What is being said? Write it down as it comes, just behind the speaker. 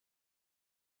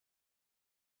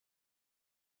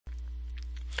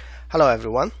Hello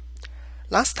everyone.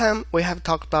 Last time we have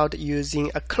talked about using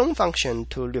a clone function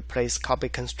to replace copy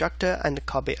constructor and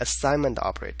copy assignment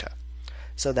operator,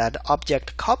 so that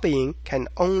object copying can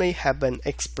only happen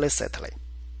explicitly.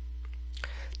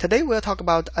 Today we'll talk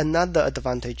about another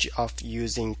advantage of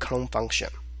using clone function.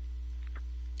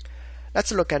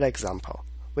 Let's look at an example.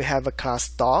 We have a class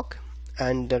dog,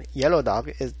 and the yellow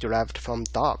dog is derived from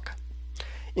dog.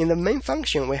 In the main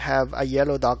function we have a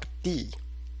yellow dog D,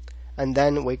 and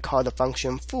then we call the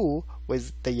function foo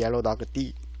with the yellow dog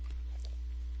D.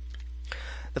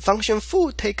 The function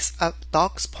foo takes a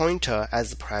dog's pointer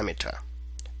as a parameter,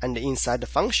 and inside the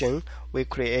function we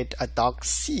create a dog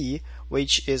C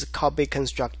which is copy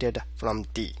constructed from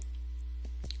D.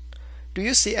 Do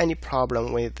you see any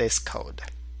problem with this code?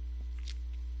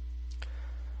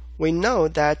 We know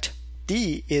that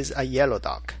D is a yellow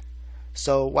dog,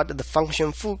 so what the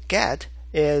function foo get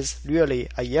is really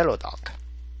a yellow dog.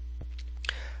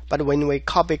 But when we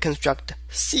copy construct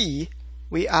C,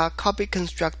 we are copy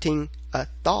constructing a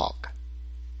dog.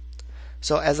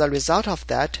 So as a result of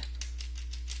that,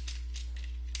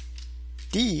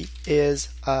 D is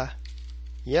a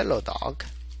yellow dog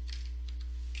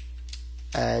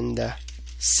and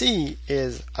C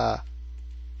is a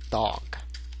dog.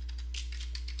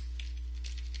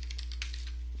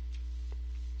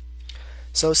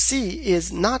 So C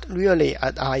is not really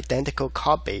an identical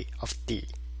copy of D.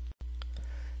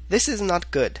 This is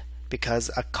not good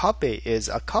because a copy is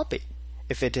a copy.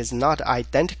 If it is not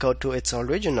identical to its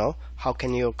original, how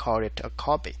can you call it a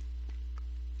copy?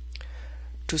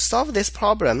 To solve this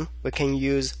problem, we can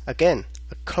use, again,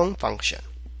 a clone function.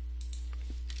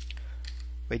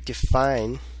 We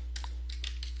define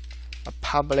a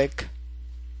public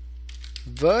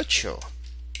virtual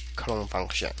clone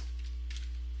function.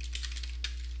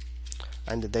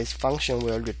 And this function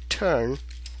will return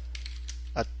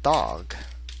a dog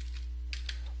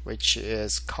which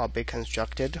is copy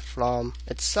constructed from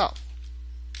itself.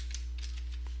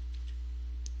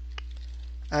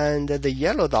 And the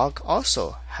yellow dog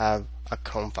also have a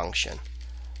clone function,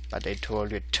 but it will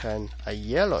return a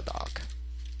yellow dog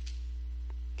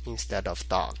instead of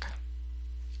dog.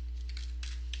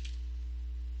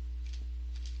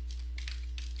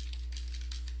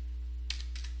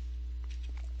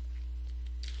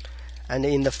 And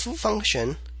in the foo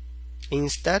function,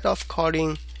 instead of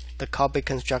calling the copy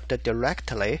constructor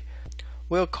directly,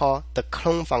 we'll call the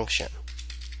clone function.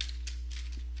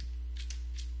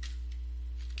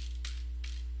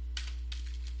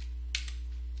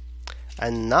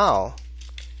 And now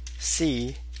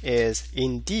C is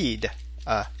indeed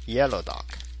a yellow dog.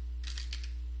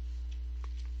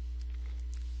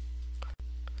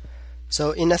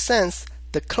 So in a sense,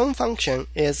 the clone function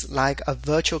is like a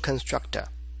virtual constructor.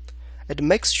 It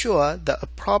makes sure the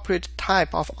appropriate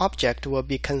type of object will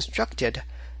be constructed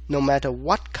no matter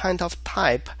what kind of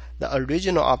type the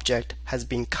original object has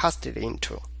been casted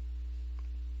into.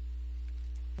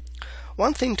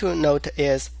 One thing to note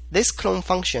is this clone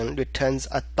function returns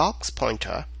a dog's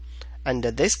pointer, and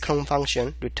this clone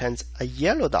function returns a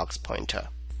yellow dog's pointer,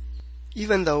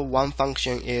 even though one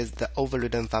function is the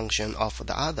overridden function of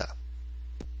the other.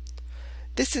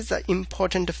 This is an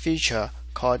important feature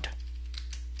called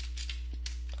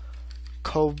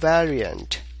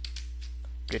covariant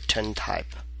return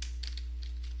type.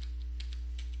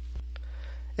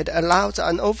 It allows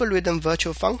an overridden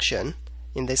virtual function,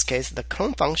 in this case the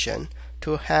clone function,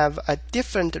 to have a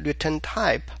different return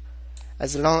type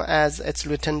as long as its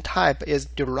return type is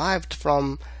derived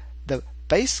from the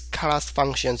base class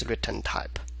function's return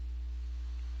type.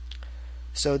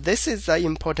 So this is an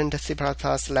important C++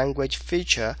 language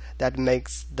feature that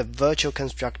makes the virtual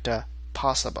constructor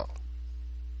possible.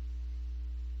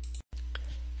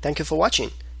 Thank you for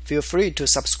watching. Feel free to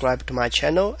subscribe to my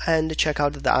channel and check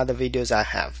out the other videos I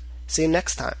have. See you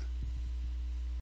next time.